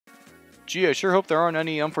Gee, I sure hope there aren't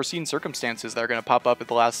any unforeseen circumstances that are gonna pop up at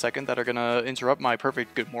the last second that are gonna interrupt my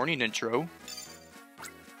perfect good morning intro.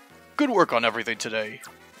 Good work on everything today.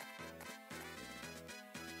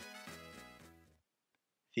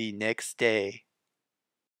 The next day.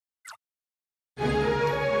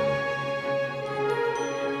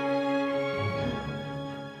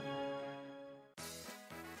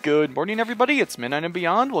 Good morning, everybody. It's Midnight and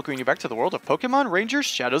Beyond, welcoming you back to the world of Pokemon Rangers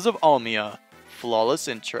Shadows of Almia. Flawless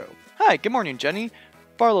intro. Hi, good morning, Jenny.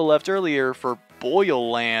 Barlow left earlier for Boyle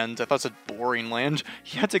Land. I thought it said Boring Land.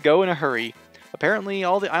 He had to go in a hurry. Apparently,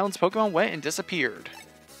 all the island's Pokemon went and disappeared.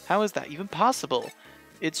 How is that even possible?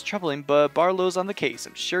 It's troubling, but Barlow's on the case.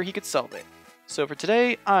 I'm sure he could solve it. So for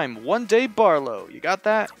today, I'm One Day Barlow. You got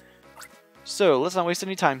that? So, let's not waste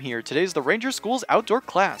any time here. Today's the Ranger School's outdoor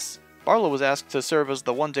class. Barlow was asked to serve as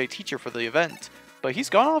the one-day teacher for the event, but he's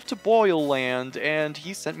gone off to Boyle Land, and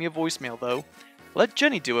he sent me a voicemail, though. Let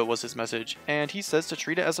Jenny do it was his message, and he says to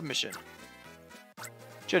treat it as a mission.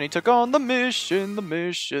 Jenny took on the mission, the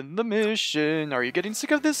mission, the mission. Are you getting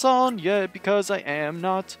sick of this song yet? Because I am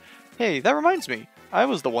not. Hey, that reminds me. I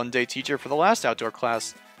was the one-day teacher for the last outdoor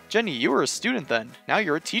class. Jenny, you were a student then. Now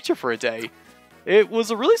you're a teacher for a day. It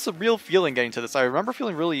was a really surreal feeling getting to this. I remember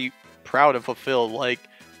feeling really proud and fulfilled,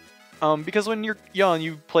 because when you're young,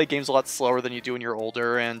 you play games a lot slower than you do when you're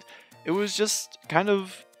older, and it was just kind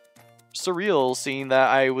of surreal seeing that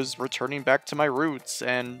I was returning back to my roots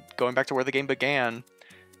and going back to where the game began.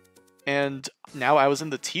 And now I was in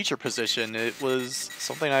the teacher position. It was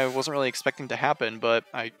something I wasn't really expecting to happen, but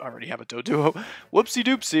I already have a Doduo. Whoopsie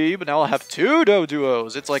doopsie, but now I'll have two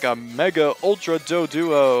Doduos. It's like a mega ultra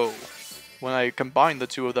Doduo. When I combine the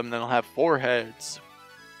two of them, then I'll have 4 heads.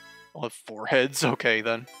 I'll have 4 heads? Okay,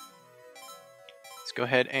 then. Let's go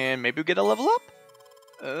ahead and maybe we get a level up?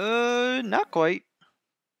 Not quite.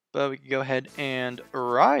 But we can go ahead and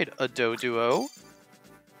ride a Doduo.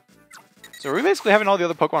 So we're basically having all the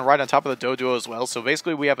other Pokemon ride on top of the Doduo as well. So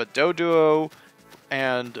basically we have a Doduo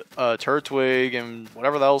and a Turtwig and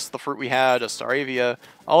whatever else the fruit we had, a Staravia.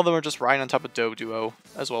 All of them are just riding on top of Doduo,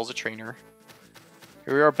 as well as a trainer.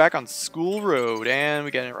 Here we are back on School Road, and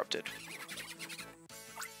we get interrupted.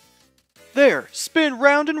 There! Spin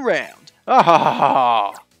round and round! Ah ha ha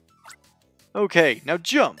ha! Okay, now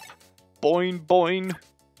jump! Boing boing!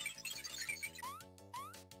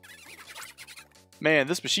 Man,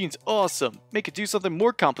 this machine's awesome! Make it do something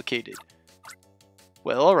more complicated.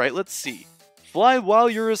 Well, alright, let's see. Fly while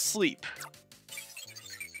you're asleep.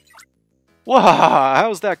 Wow,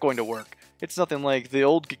 how's that going to work? It's nothing like the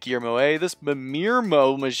old Guillermo, eh? This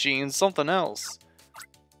Mimirmo machine's something else.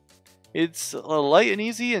 It's light and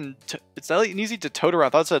easy to tote around. I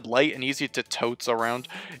thought it said light and easy to totes around.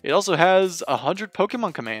 It also has 100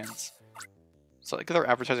 Pokemon commands. So like they're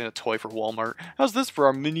advertising a toy for Walmart. How's this for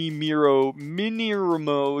our Minirmo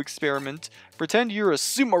experiment? Pretend you're a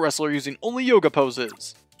sumo wrestler using only yoga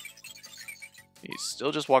poses. He's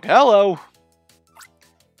still just walking. Hello!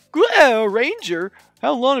 Wow, Ranger!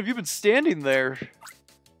 How long have you been standing there?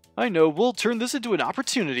 I know, we'll turn this into an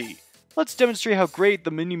opportunity. Let's demonstrate how great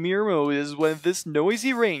the Minimiro is with this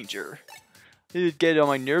noisy ranger. It'd get on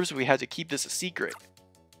my nerves if we had to keep this a secret.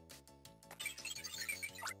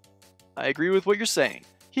 I agree with what you're saying.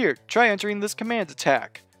 Here, try entering this command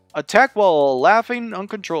attack. Attack while laughing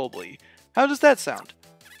uncontrollably. How does that sound?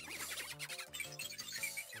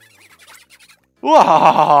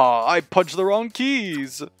 Wow! I punched the wrong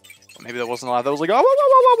keys. Maybe that wasn't a lot. That was like, oh, wow,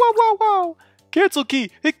 wow, wow, wow, wow, wow. Cancel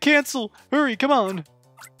key. Hit cancel. Hurry, come on.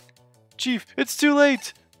 Chief, it's too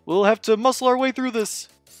late. We'll have to muscle our way through this.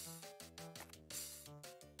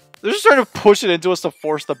 They're just trying to push it into us to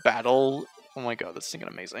force the battle. Oh my god, this is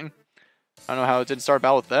amazing. I don't know how it didn't start a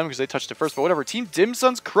battle with them because they touched it first, but whatever. Team Dim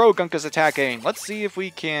Sun's Croagunk is attacking. Let's see if we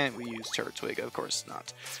can't. We use Turtwig, of course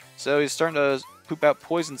not. So he's starting to poop out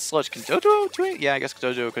poison sludge. Can Doduo do it? Yeah, I guess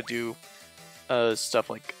Doduo could do stuff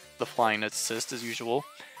like the flying assist as usual.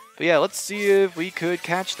 But yeah, let's see if we could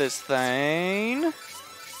catch this thing.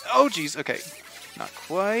 Oh jeez, okay. Not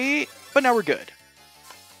quite, but now we're good.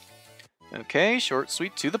 Okay, short,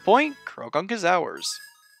 sweet, to the point. Croagunk is ours.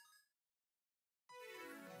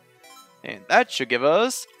 And that should give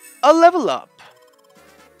us a level up.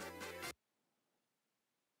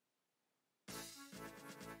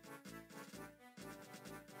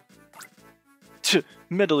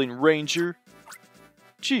 Meddling Ranger.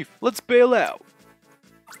 Chief, let's bail out.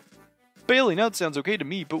 Bailing out sounds okay to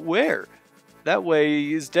me, but where? That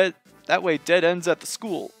way is dead. That way dead ends at the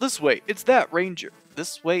school. This way, it's that Ranger.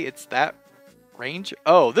 This way, it's that Ranger.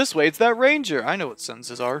 Oh, this way, it's that Ranger. I know what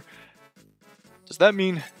sentences are. Does that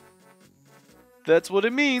mean? That's what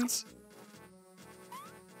it means.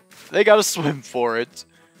 They gotta swim for it.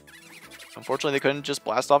 Unfortunately, they couldn't just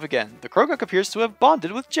blast off again. The Croagunk appears to have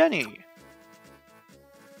bonded with Jenny.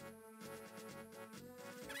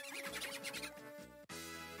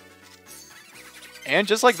 And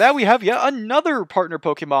just like that, we have yet another partner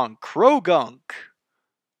Pokemon, Croagunk.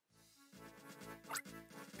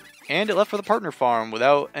 And it left for the partner farm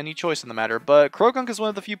without any choice in the matter. But Croagunk is one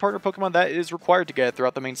of the few partner Pokemon that is required to get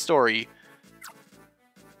throughout the main story.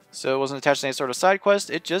 So it wasn't attached to any sort of side quest,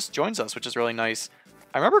 it just joins us, which is really nice.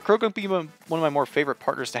 I remember Croagunk being one of my more favorite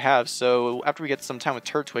partners to have, so after we get some time with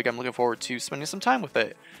Turtwig, I'm looking forward to spending some time with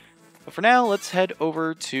it. But for now, let's head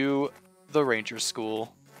over to the Ranger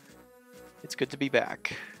School. It's good to be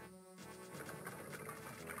back.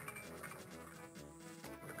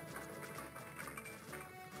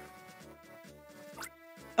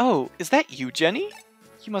 Oh, is that you, Jenny?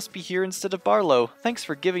 You must be here instead of Barlow. Thanks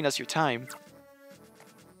for giving us your time.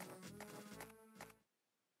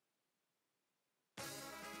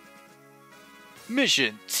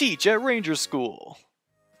 Mission: teach at Ranger School.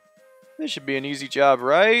 This should be an easy job,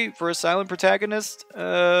 right? For a silent protagonist?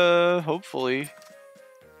 Hopefully.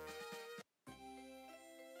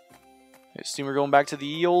 I assume we're going back to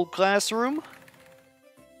the old classroom?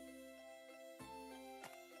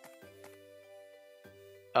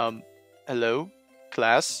 Hello?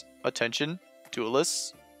 Class? Attention?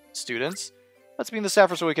 Duelists? Students? Let's be in the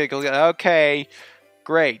staff so we can... Okay.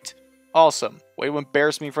 Great. Awesome. Way to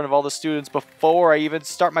embarrass me in front of all the students before I even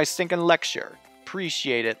start my stinking lecture.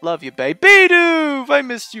 Appreciate it. Love you, babe. Bidoof! I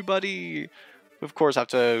missed you, buddy. We, of course, have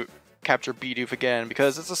to capture Bidoof again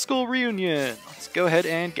because it's a school reunion. Let's go ahead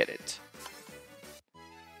and get it.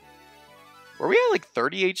 Were we at like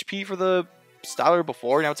 30 HP for the Styler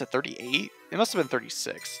before? Now it's at 38? It must have been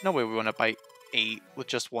 36. No way we went up by 8 with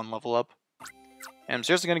just one level up. And I'm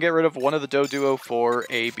seriously going to get rid of one of the Doduo for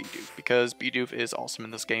a Bidoof because Bidoof is awesome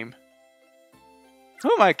in this game.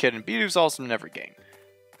 Who am I kidding? Bidoof's awesome in every game.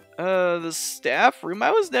 The staff room?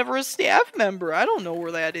 I was never a staff member. I don't know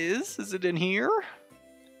where that is. Is it in here?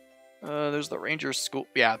 There's the Ranger School.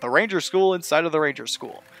 Yeah, the Ranger School inside of the Ranger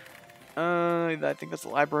School. I think that's the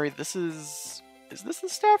library. This is... Is this the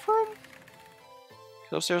staff room?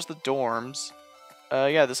 Upstairs the dorms.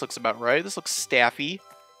 Yeah, this looks about right. This looks staffy.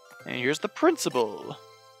 And here's the principal.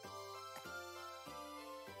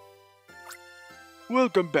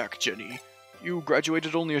 Welcome back, Jenny. You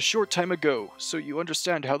graduated only a short time ago, so you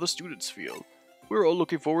understand how the students feel. We're all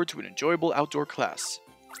looking forward to an enjoyable outdoor class.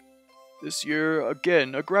 This year,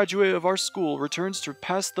 again, a graduate of our school returns to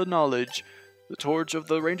pass the knowledge. The torch of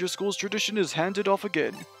the Ranger School's tradition is handed off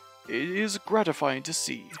again. It is gratifying to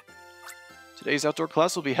see. Today's outdoor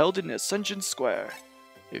class will be held in Ascension Square.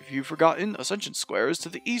 If you've forgotten, Ascension Square is to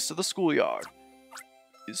the east of the schoolyard.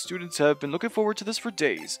 The students have been looking forward to this for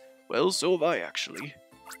days. Well, so have I, actually.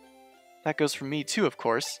 That goes for me too, of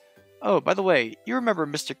course. Oh, by the way, you remember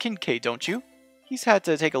Mr. Kincaid, don't you? He's had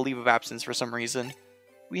to take a leave of absence for some reason.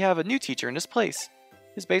 We have a new teacher in his place.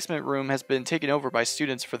 His basement room has been taken over by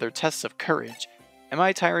students for their tests of courage. Am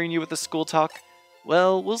I tiring you with the school talk?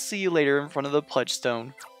 Well, we'll see you later in front of the pledge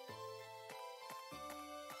stone.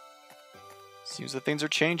 Seems that things are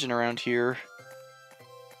changing around here.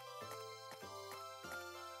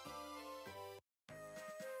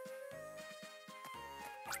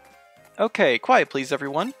 Okay, quiet please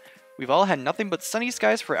everyone. We've all had nothing but sunny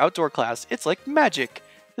skies for outdoor class. It's like magic.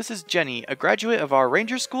 This is Jenny, a graduate of our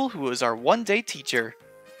Ranger School who is our one-day teacher.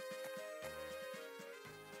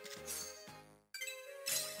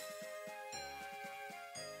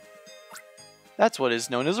 That's what is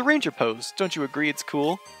known as a Ranger pose. Don't you agree it's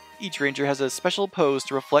cool? Each Ranger has a special pose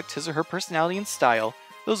to reflect his or her personality and style.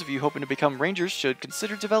 Those of you hoping to become Rangers should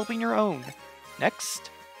consider developing your own.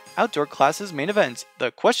 Next, outdoor classes main event,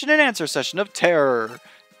 the question and answer session of terror.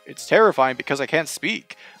 It's terrifying because I can't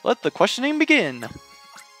speak. Let the questioning begin.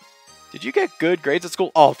 Did you get good grades at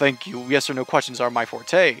school? Oh, thank you. Yes or no questions are my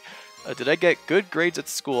forte. Did I get good grades at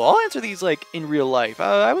school? I'll answer these like in real life.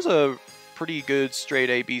 I was a pretty good straight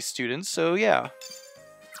A-B student, so yeah.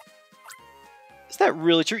 Is that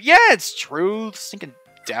really true? Yeah, it's true. Stinking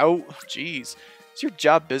doubt. Jeez. Is your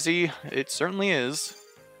job busy? It certainly is.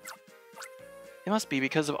 It must be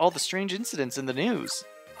because of all the strange incidents in the news.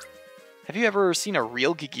 Have you ever seen a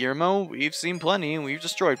real Guillermo? We've seen plenty, and we've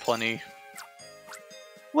destroyed plenty.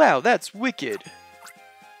 Wow, that's wicked.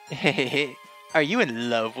 Hehehe. Are you in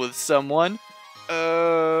love with someone?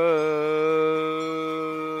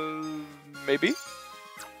 Maybe?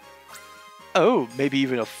 Oh, maybe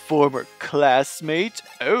even a former classmate?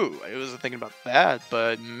 Oh, I wasn't thinking about that,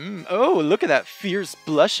 but... Oh, look at that fierce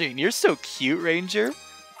blushing. You're so cute, Ranger.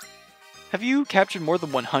 Have you captured more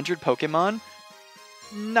than 100 Pokemon?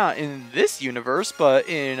 Not in this universe, but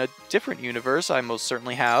in a different universe, I most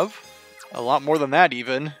certainly have. A lot more than that,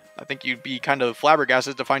 even. I think you'd be kind of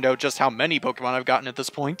flabbergasted to find out just how many Pokemon I've gotten at this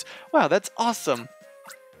point. Wow, that's awesome.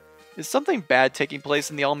 Is something bad taking place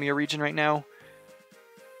in the Almia region right now?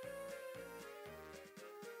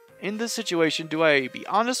 In this situation, do I be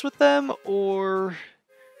honest with them, or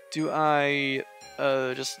do I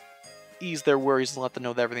just ease their worries and let them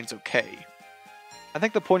know that everything's okay? I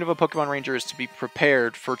think the point of a Pokemon Ranger is to be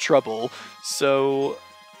prepared for trouble, so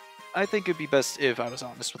I think it'd be best if I was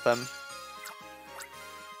honest with them.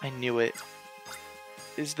 I knew it.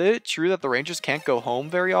 Is it true that the Rangers can't go home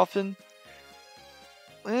very often?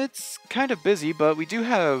 It's kind of busy, but we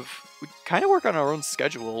kind of work on our own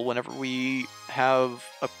schedule. Whenever we have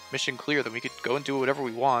a mission clear, then we could go and do whatever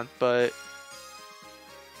we want, but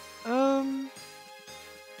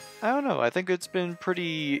I don't know. I think it's been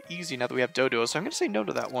pretty easy now that we have Dodo, so I'm going to say no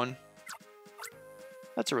to that one.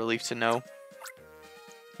 That's a relief to know.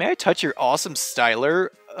 May I touch your awesome styler?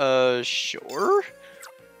 Sure?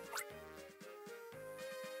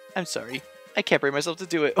 I'm sorry. I can't bring myself to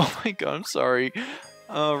do it. Oh my god, I'm sorry.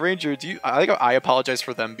 Ranger, I apologize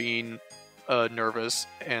for them being nervous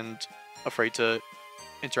and afraid to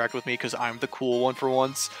interact with me because I'm the cool one for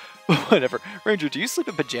once. Whatever. Ranger, do you sleep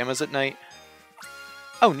in pajamas at night?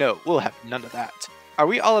 Oh no, we'll have none of that. Are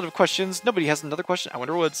we all out of questions? Nobody has another question? I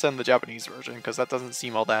wonder what would send the Japanese version, because that doesn't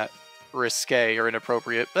seem all that risque or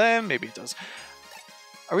inappropriate. Maybe it does.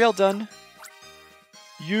 Are we all done?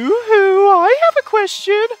 Yoo-hoo, I have a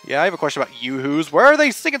question. Yeah, I have a question about yoo-hoos. Where are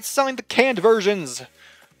they stinking selling the canned versions?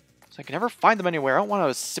 So I can never find them anywhere. I don't want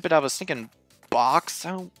to sip it out of a stinking box.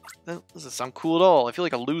 That doesn't sound cool at all. I feel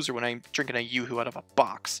like a loser when I'm drinking a yoo-hoo out of a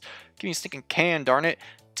box. Give me a stinking can, darn it.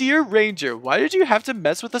 Dear Ranger, why did you have to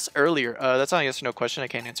mess with us earlier? That's not a yes or no question. I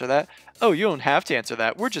can't answer that. Oh, you don't have to answer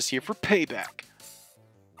that. We're just here for payback.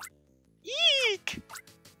 Eek!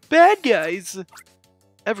 Bad guys.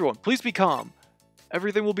 Everyone, please be calm.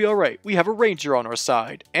 Everything will be alright. We have a ranger on our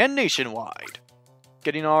side, and nationwide.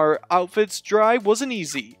 Getting our outfits dry wasn't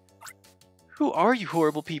easy. Who are you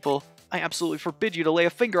horrible people? I absolutely forbid you to lay a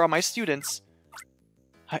finger on my students.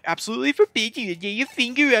 I absolutely forbid you to lay a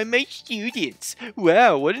finger on my students.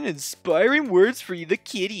 Wow, what an inspiring words for you, the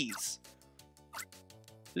kiddies.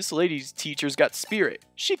 This lady's teacher's got spirit.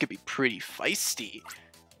 She could be pretty feisty.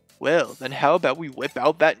 Well, then how about we whip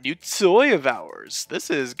out that new toy of ours?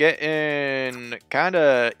 This is getting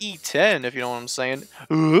kinda E10, if you know what I'm saying.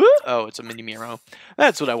 Oh, it's a mini Miro.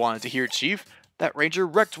 That's what I wanted to hear, Chief. That ranger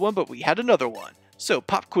wrecked one, but we had another one. So,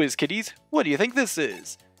 pop quiz, kiddies. What do you think this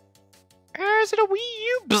is? Is it a Wii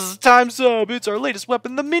U? Bzz, time's up. It's our latest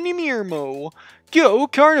weapon, the mini Miro. Go,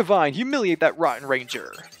 Carnivine. Humiliate that rotten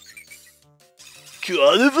ranger.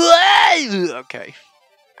 Carnivine! Okay.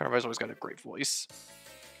 Carnivine's always got a great voice.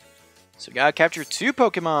 So we gotta capture 2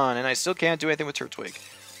 Pokemon, and I still can't do anything with Turtwig.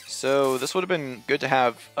 So this would have been good to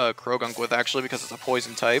have Krogunk with, actually, because it's a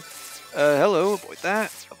poison type. Hello, avoid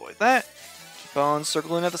that, avoid that. Keep on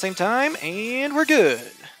circling at the same time, and we're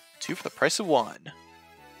good. 2 for the price of 1.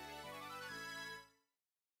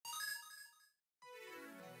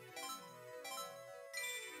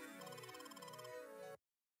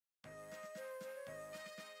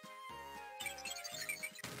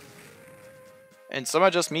 And somehow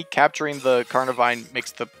just me capturing the Carnivine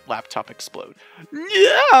makes the laptop explode.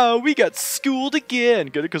 Yeah, we got schooled again.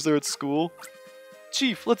 Get it because they're at school?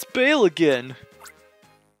 Chief, let's bail again.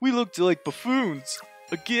 We looked like buffoons.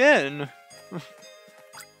 Again. Wow,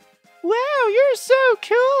 you're so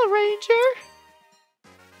cool, Ranger.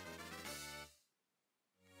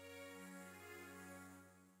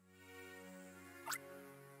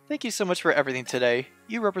 Thank you so much for everything today.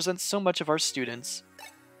 You represent so much of our students.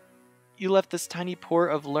 You left this tiny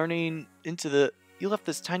port of learning into the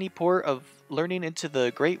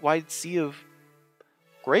great wide sea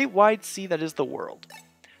that is the world.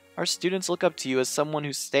 Our students look up to you as someone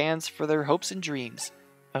who stands for their hopes and dreams.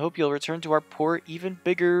 I hope you'll return to our port even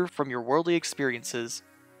bigger from your worldly experiences.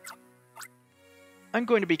 I'm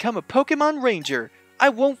going to become a Pokemon Ranger. I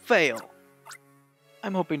won't fail.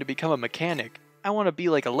 I'm hoping to become a mechanic. I want to be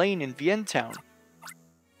like Elaine in Vientown.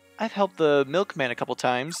 I've helped the milkman a couple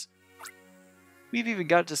times. We've even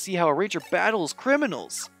got to see how a ranger battles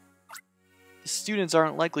criminals. The students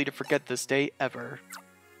aren't likely to forget this day ever.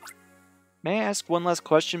 May I ask one last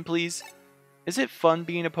question, please? Is it fun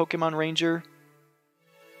being a Pokemon Ranger?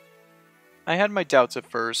 I had my doubts at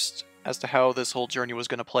first as to how this whole journey was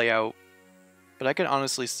going to play out, but I can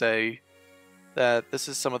honestly say that this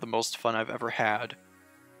is some of the most fun I've ever had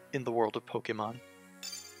in the world of Pokemon.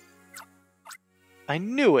 I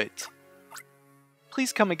knew it!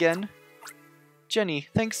 Please come again. Jenny,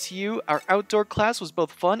 thanks to you, our outdoor class was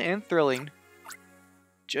both fun and thrilling.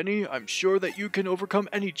 Jenny, I'm sure that you can overcome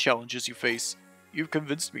any challenges you face. You've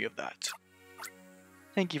convinced me of that.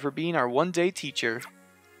 Thank you for being our one-day teacher.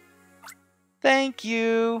 Thank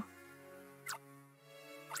you!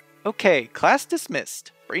 Okay, class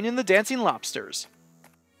dismissed. Bring in the dancing lobsters.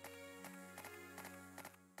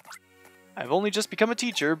 I've only just become a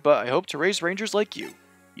teacher, but I hope to raise rangers like you.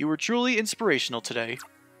 You were truly inspirational today.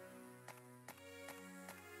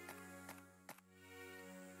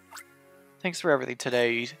 Thanks for everything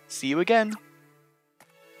today. See you again.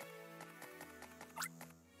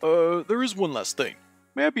 There is one last thing.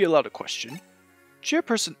 May I be allowed a question?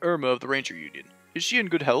 Chairperson Irma of the Ranger Union, is she in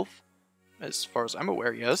good health? As far as I'm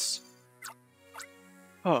aware, yes.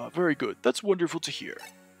 Ah, very good. That's wonderful to hear.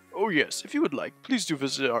 Oh yes, if you would like, please do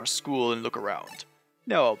visit our school and look around.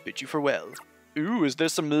 Now I'll bid you farewell. Ooh, is there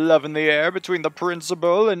some love in the air between the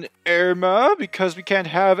principal and Irma? Because we can't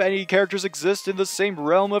have any characters exist in the same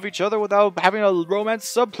realm of each other without having a romance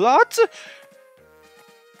subplot?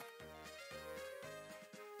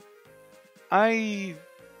 I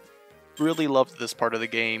really loved this part of the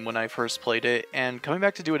game when I first played it, and coming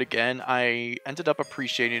back to do it again, I ended up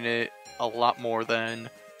appreciating it a lot more than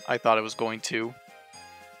I thought I was going to.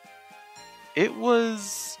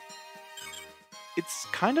 It's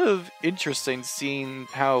kind of interesting seeing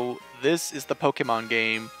how this is the Pokemon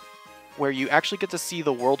game where you actually get to see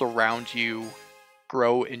the world around you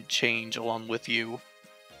grow and change along with you.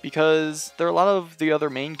 Because there are a lot of the other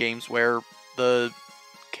main games where the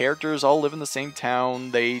characters all live in the same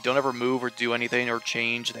town, they don't ever move or do anything or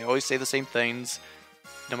change, they always say the same things,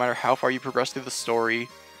 no matter how far you progress through the story.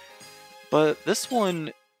 But this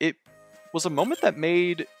one, it was a moment that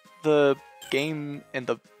made the game and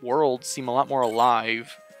the world seem a lot more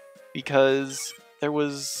alive, because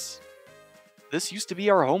this used to be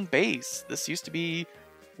our home base. This used to be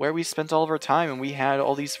where we spent all of our time, and we had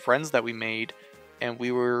all these friends that we made, and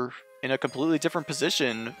we were in a completely different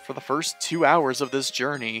position for the first 2 hours of this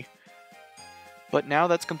journey. But now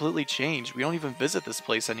that's completely changed. We don't even visit this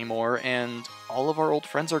place anymore, and all of our old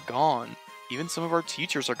friends are gone. Even some of our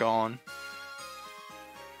teachers are gone.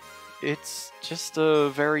 It's just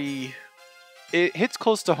it hits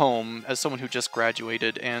close to home as someone who just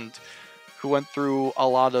graduated and who went through a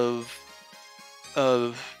lot of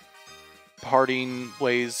parting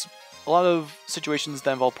ways, a lot of situations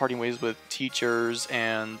that involve parting ways with teachers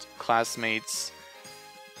and classmates,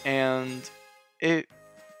 and it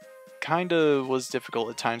kind of was difficult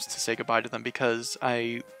at times to say goodbye to them because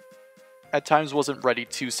I at times wasn't ready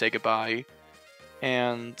to say goodbye,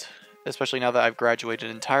 and especially now that I've graduated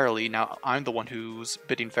entirely, now I'm the one who's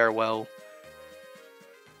bidding farewell.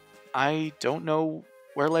 I don't know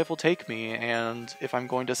where life will take me, and if I'm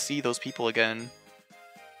going to see those people again.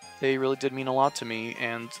 They really did mean a lot to me,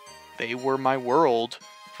 and they were my world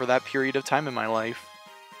for that period of time in my life.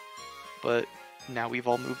 But now we've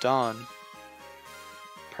all moved on.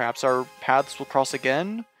 Perhaps our paths will cross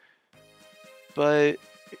again, but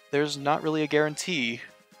there's not really a guarantee,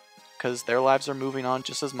 because their lives are moving on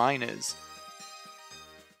just as mine is.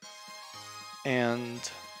 And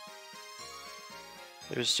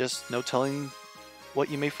there's just no telling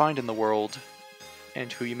what you may find in the world,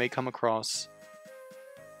 and who you may come across.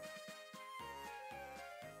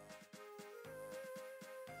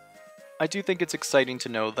 I do think it's exciting to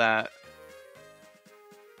know that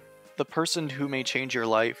the person who may change your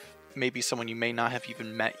life may be someone you may not have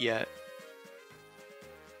even met yet.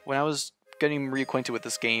 When I was getting reacquainted with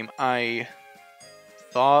this game, I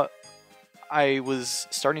thought I was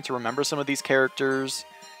starting to remember some of these characters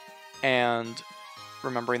and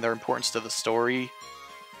remembering their importance to the story,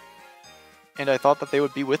 and I thought that they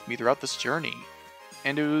would be with me throughout this journey.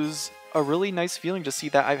 And it was a really nice feeling to see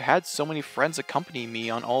that I've had so many friends accompany me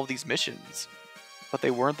on all of these missions, but they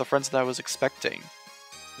weren't the friends that I was expecting.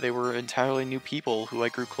 They were entirely new people who I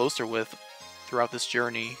grew closer with throughout this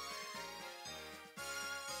journey,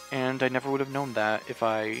 and I never would have known that if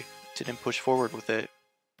I didn't push forward with it.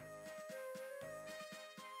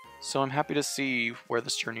 So I'm happy to see where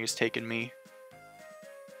this journey has taken me,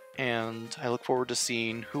 and I look forward to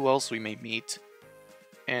seeing who else we may meet,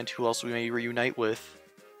 and who else we may reunite with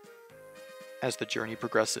as the journey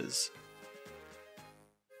progresses.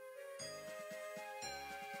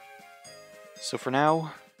 So for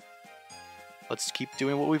now, let's keep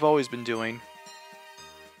doing what we've always been doing,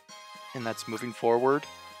 and that's moving forward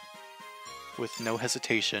with no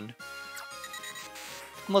hesitation,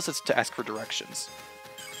 unless it's to ask for directions.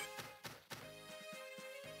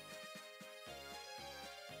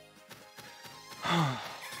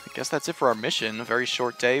 I guess that's it for our mission. A very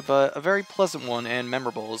short day, but a very pleasant one and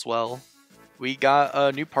memorable as well. We got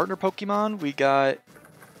a new partner Pokemon. We got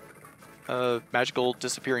a magical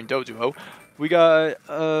disappearing Doduo. We got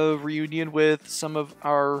a reunion with some of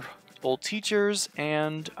our old teachers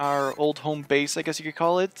and our old home base, I guess you could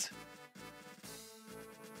call it.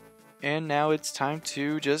 And now it's time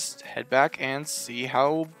to just head back and see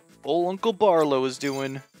how old Uncle Barlow is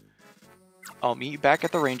doing. I'll meet you back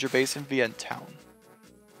at the ranger base in Vientown.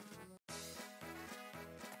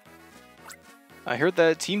 I heard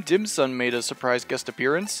that Team Dim Sum made a surprise guest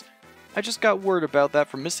appearance. I just got word about that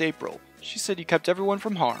from Miss April. She said you kept everyone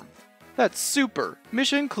from harm. That's super!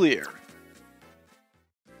 Mission clear!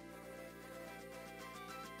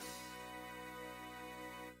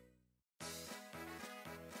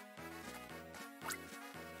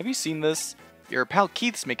 Have you seen this? Your pal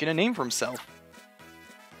Keith's making a name for himself.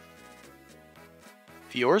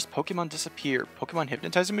 Fiore's Pokemon disappear. Pokemon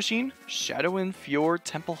hypnotizing machine? Shadow and Fiore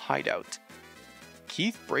Temple hideout.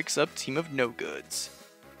 Keith breaks up Team of No Goods.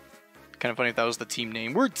 Kind of funny if that was the team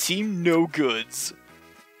name. We're Team No Goods.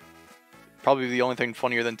 Probably the only thing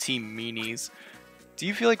funnier than Team Meanies. Do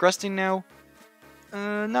you feel like resting now?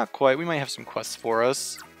 Not quite. We might have some quests for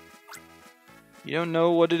us. You don't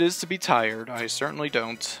know what it is to be tired. I certainly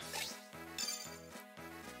don't.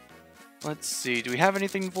 Let's see. Do we have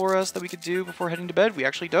anything for us that we could do before heading to bed? We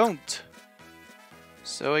actually don't.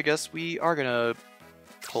 So I guess we are gonna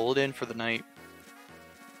pull it in for the night.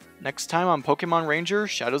 Next time on Pokemon Ranger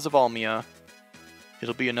Shadows of Almia.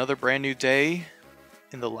 It'll be another brand new day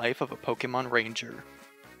in the life of a Pokemon Ranger.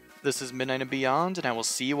 This is Midnight and Beyond, and I will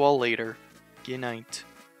see you all later. Good night.